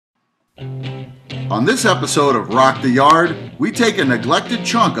On this episode of Rock the Yard, we take a neglected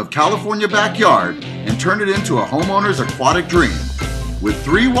chunk of California backyard and turn it into a homeowner's aquatic dream with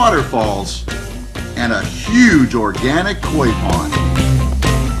 3 waterfalls and a huge organic koi pond.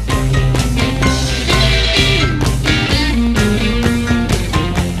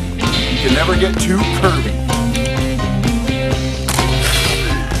 You can never get too curvy.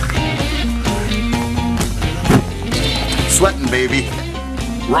 Sweating, baby.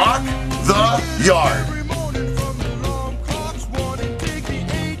 Rock the yard.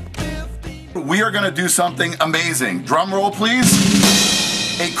 We are going to do something amazing. Drum roll, please.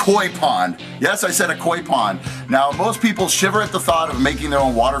 A koi pond. Yes, I said a koi pond. Now, most people shiver at the thought of making their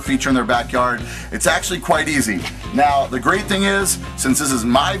own water feature in their backyard. It's actually quite easy. Now, the great thing is, since this is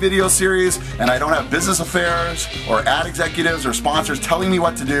my video series and I don't have business affairs or ad executives or sponsors telling me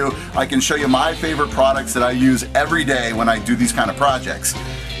what to do, I can show you my favorite products that I use every day when I do these kind of projects.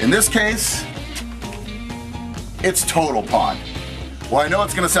 In this case, it's Total Pond. Well, I know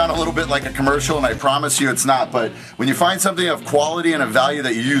it's going to sound a little bit like a commercial, and I promise you it's not, but when you find something of quality and of value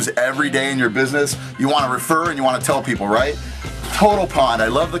that you use every day in your business, you want to refer and you want to tell people, right? Total Pond, I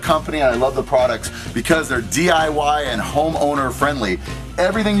love the company and I love the products because they're DIY and homeowner friendly.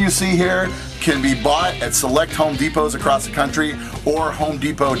 Everything you see here can be bought at select Home Depots across the country or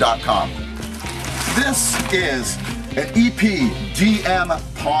homedepot.com. This is an EP-1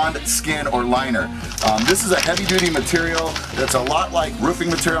 pond skin or liner. This is a heavy-duty material that's a lot like roofing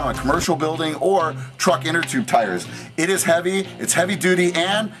material on a commercial building or truck inner tube tires. It is heavy, it's heavy-duty,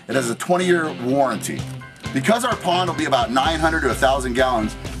 and it has a 20-year warranty. Because our pond will be about 900 to 1,000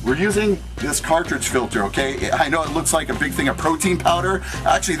 gallons, we're using this cartridge filter, okay? I know it looks like a big thing of protein powder.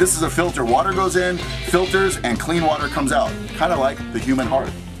 Actually, this is a filter. Water goes in, filters, and clean water comes out, kind of like the human heart.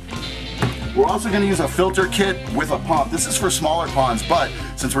 We're also going to use a filter kit with a pump. This is for smaller ponds, but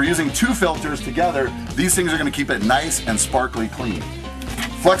since we're using 2 filters together, these things are going to keep it nice and sparkly clean.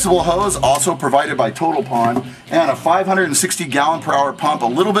 Flexible hose, also provided by Total Pond, and a 560 gallon per hour pump, a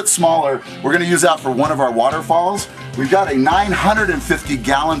little bit smaller. We're going to use that for one of our waterfalls. We've got a 950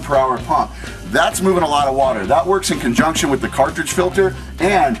 gallon per hour pump. That's moving a lot of water. That works in conjunction with the cartridge filter,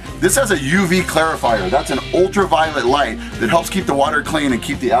 and this has a UV clarifier. That's an ultraviolet light that helps keep the water clean and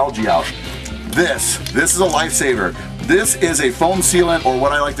keep the algae out. This is a lifesaver. This is a foam sealant, or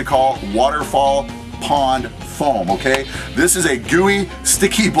what I like to call waterfall pond foam, okay? This is a gooey,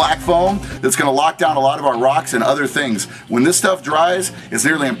 sticky black foam that's gonna lock down a lot of our rocks and other things. When this stuff dries, it's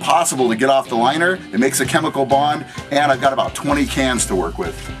nearly impossible to get off the liner. It makes a chemical bond, and I've got about 20 cans to work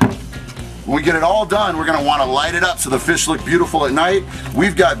with. When we get it all done, we're gonna wanna light it up so the fish look beautiful at night.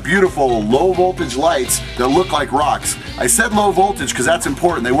 We've got beautiful low voltage lights that look like rocks. I said low voltage because that's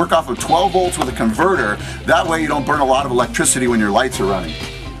important. They work off of 12 volts with a converter. That way you don't burn a lot of electricity when your lights are running.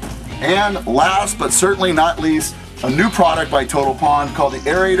 And last but certainly not least, a new product by Total Pond called the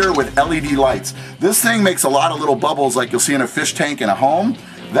aerator with LED lights. This thing makes a lot of little bubbles like you'll see in a fish tank in a home.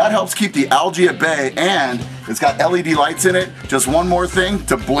 That helps keep the algae at bay, and it's got LED lights in it. Just one more thing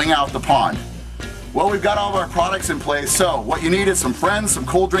to bling out the pond. Well, we've got all of our products in place, so what you need is some friends, some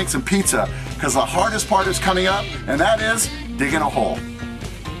cold drinks, and pizza, because the hardest part is coming up, and that is digging a hole.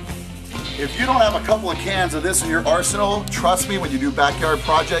 If you don't have a couple of cans of this in your arsenal, trust me, when you do backyard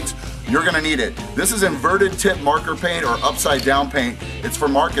projects, you're gonna need it. This is inverted tip marker paint or upside down paint. It's for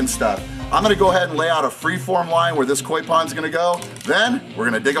marking stuff. I'm gonna go ahead and lay out a free-form line where this koi pond's gonna go. Then, we're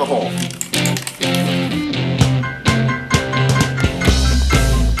gonna dig a hole.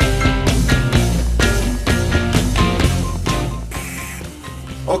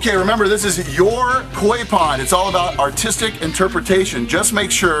 Okay, remember, this is your koi pond. It's all about artistic interpretation. Just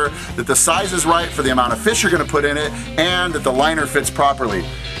make sure that the size is right for the amount of fish you're gonna put in it and that the liner fits properly.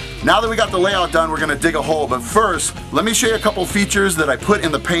 Now that we got the layout done, we're gonna dig a hole, but first, let me show you a couple features that I put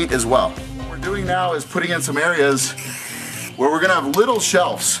in the paint as well. What we're doing now is putting in some areas where we're gonna have little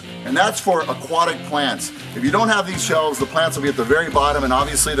shelves, and that's for aquatic plants. If you don't have these shelves, the plants will be at the very bottom, and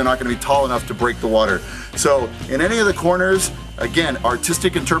obviously they're not gonna be tall enough to break the water. So in any of the corners, again,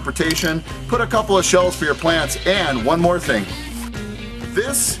 artistic interpretation, put a couple of shelves for your plants, and one more thing.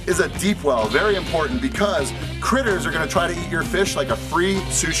 This is a deep well, very important, because critters are gonna try to eat your fish like a free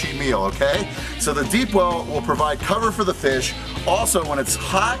sushi meal, okay? So the deep well will provide cover for the fish. Also, when it's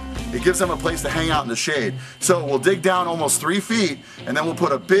hot, it gives them a place to hang out in the shade. So we'll dig down almost 3 feet, and then we'll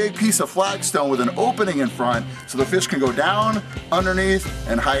put a big piece of flagstone with an opening in front so the fish can go down, underneath,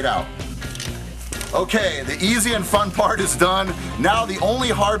 and hide out. Okay, the easy and fun part is done. Now the only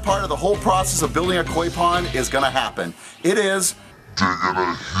hard part of the whole process of building a koi pond is gonna happen. It is digging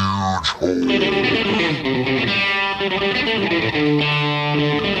a huge hole.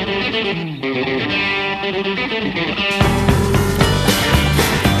 The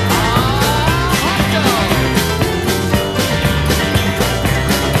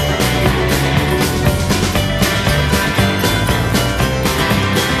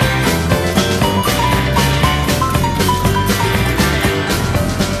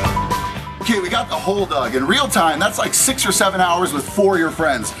hole dug in real time. That's like 6 or 7 hours with 4 of your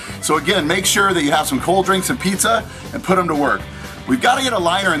friends. So again, make sure that you have some cold drinks and pizza and put them to work. We've got to get a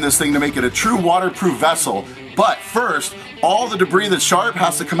liner in this thing to make it a true waterproof vessel. But first, all the debris that's sharp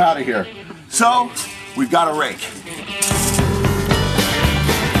has to come out of here. So we've got a rake.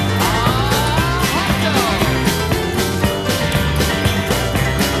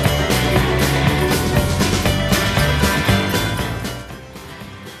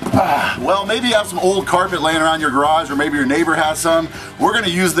 Well, maybe you have some old carpet laying around your garage, or maybe your neighbor has some. We're going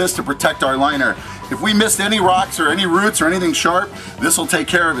to use this to protect our liner. If we missed any rocks or any roots or anything sharp, this will take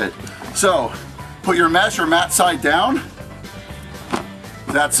care of it. So, put your mesh or mat side down.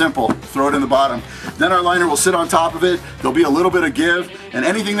 That simple. Throw it in the bottom. Then our liner will sit on top of it. There'll be a little bit of give, and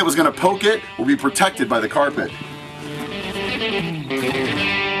anything that was going to poke it will be protected by the carpet.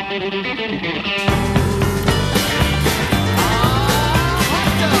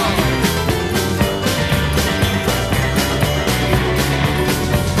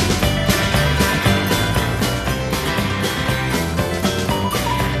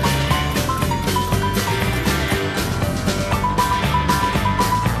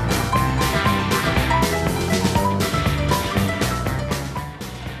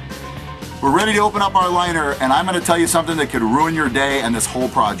 We're ready to open up our liner, and I'm going to tell you something that could ruin your day and this whole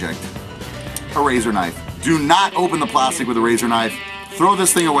project. A razor knife. Do not open the plastic with a razor knife. Throw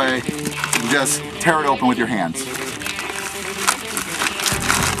this thing away and just tear it open with your hands.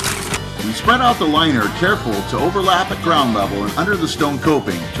 We spread out the liner careful to overlap at ground level and under the stone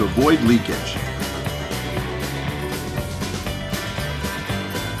coping to avoid leakage.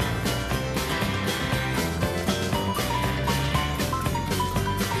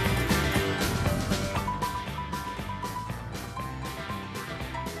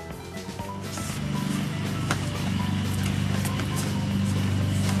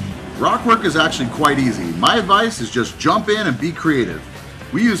 Rock work is actually quite easy. My advice is just jump in and be creative.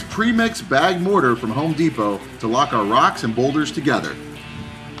 We use pre-mixed bag mortar from Home Depot to lock our rocks and boulders together.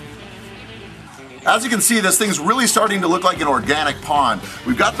 As you can see, this thing's really starting to look like an organic pond.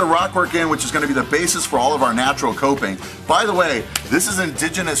 We've got the rock work in, which is going to be the basis for all of our natural coping. By the way, this is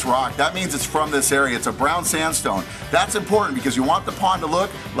indigenous rock. That means it's from this area. It's a brown sandstone. That's important because you want the pond to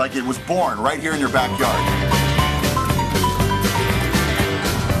look like it was born right here in your backyard.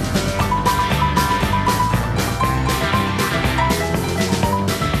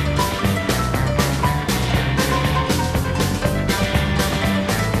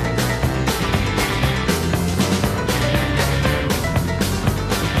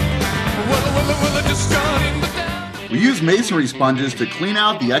 We use masonry sponges to clean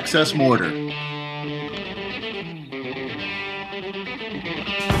out the excess mortar.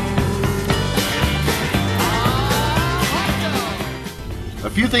 A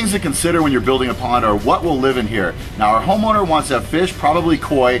few things to consider when you're building a pond are what will live in here. Now, our homeowner wants to have fish, probably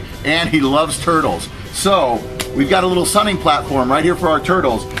koi, and he loves turtles. So we've got a little sunning platform right here for our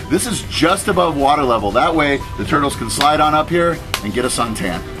turtles. This is just above water level. That way the turtles can slide on up here and get a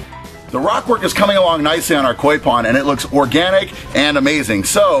suntan. The rock work is coming along nicely on our koi pond, and it looks organic and amazing.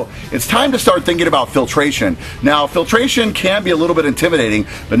 So it's time to start thinking about filtration. Now, filtration can be a little bit intimidating,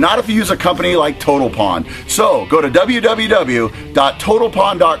 but not if you use a company like Total Pond. So go to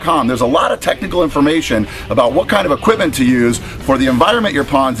www.totalpond.com. There's a lot of technical information about what kind of equipment to use for the environment your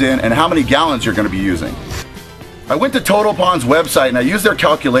pond's in and how many gallons you're going to be using. I went to Total Pond's website and I used their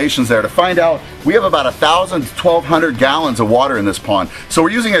calculations there to find out we have about 1,000 to 1,200 gallons of water in this pond. So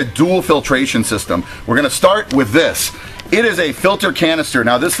we're using a dual filtration system. We're going to start with this. It is a filter canister.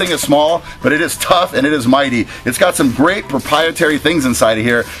 Now this thing is small, but it is tough and it is mighty. It's got some great proprietary things inside of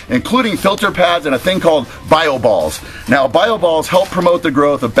here, including filter pads and a thing called bioballs. Now bioballs help promote the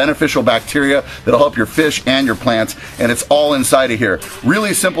growth of beneficial bacteria that'll help your fish and your plants, and it's all inside of here.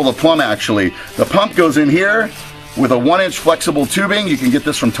 Really simple to plumb actually. The pump goes in here with a 1-inch flexible tubing. You can get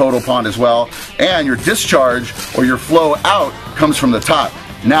this from Total Pond as well. And your discharge or your flow out comes from the top.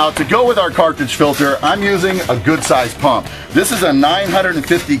 Now to go with our cartridge filter, I'm using a good size pump. This is a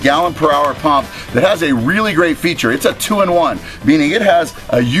 950 gallon per hour pump that has a really great feature. It's a 2-in-1, meaning it has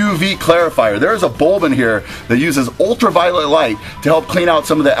a UV clarifier. There's a bulb in here that uses ultraviolet light to help clean out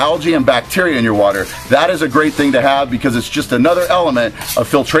some of the algae and bacteria in your water. That is a great thing to have because it's just another element of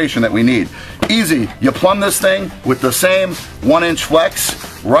filtration that we need. Easy, you plumb this thing with the same 1-inch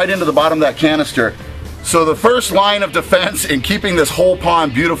flex right into the bottom of that canister. So the first line of defense in keeping this whole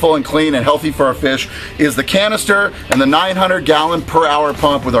pond beautiful and clean and healthy for our fish is the canister and the 900 gallon per hour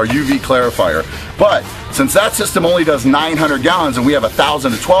pump with our UV clarifier. But since that system only does 900 gallons and we have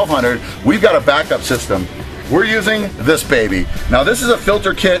 1,000 to 1,200, we've got a backup system. We're using this baby. Now this is a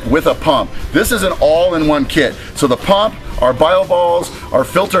filter kit with a pump. This is an all-in-one kit. So the pump, our bio balls, our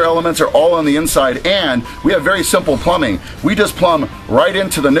filter elements are all on the inside, and we have very simple plumbing. We just plumb right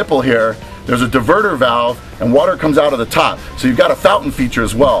into the nipple here. There's a diverter valve and water comes out of the top. So you've got a fountain feature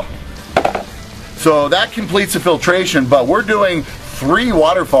as well. So that completes the filtration, but we're doing 3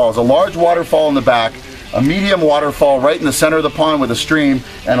 waterfalls, a large waterfall in the back, a medium waterfall right in the center of the pond with a stream,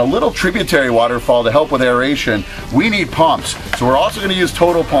 and a little tributary waterfall to help with aeration. We need pumps, so we're also going to use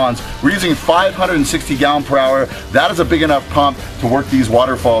total ponds. We're using 560 gallon per hour. That is a big enough pump to work these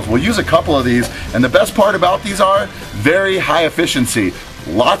waterfalls. We'll use a couple of these, and the best part about these are very high efficiency.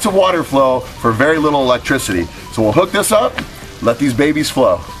 Lots of water flow for very little electricity. So we'll hook this up, let these babies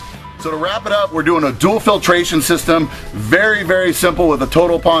flow. So to wrap it up, we're doing a dual filtration system, very, very simple with the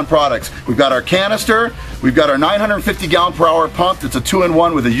Total Pond products. We've got our canister, we've got our 950 gallon per hour pump that's a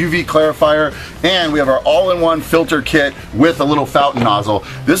 2-in-1 with a UV clarifier, and we have our all-in-one filter kit with a little fountain nozzle.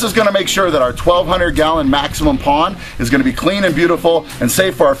 This is gonna make sure that our 1,200 gallon maximum pond is gonna be clean and beautiful and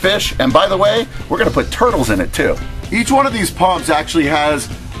safe for our fish. And by the way, we're gonna put turtles in it too. Each one of these pumps actually has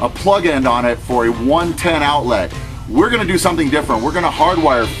a plug end on it for a 110 outlet. We're gonna do something different. We're gonna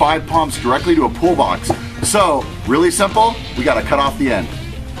hardwire 5 pumps directly to a pull box. So, really simple, we gotta cut off the end.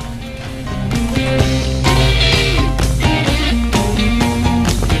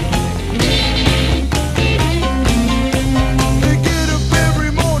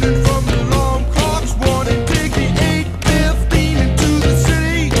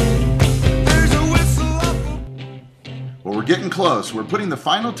 Well, we're getting close. We're putting the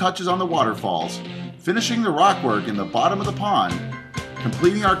final touches on the waterfalls, finishing the rock work in the bottom of the pond,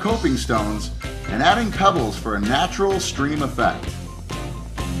 completing our coping stones, and adding pebbles for a natural stream effect.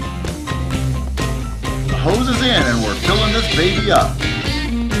 The hose is in and we're filling this baby up.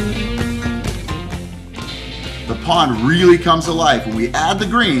 The pond really comes to life when we add the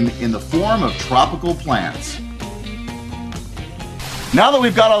green in the form of tropical plants. Now that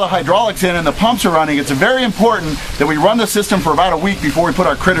we've got all the hydraulics in and the pumps are running, it's very important that we run the system for about a week before we put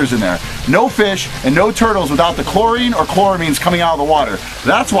our critters in there. No fish and no turtles without the chlorine or chloramines coming out of the water.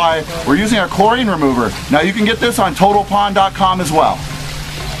 That's why we're using our chlorine remover. Now you can get this on TotalPond.com as well.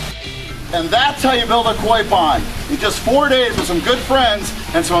 And that's how you build a koi pond. In just 4 days with some good friends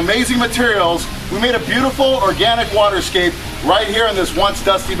and some amazing materials, we made a beautiful organic waterscape right here in this once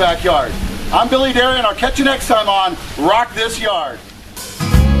dusty backyard. I'm Billy Derian. I'll catch you next time on Rock This Yard.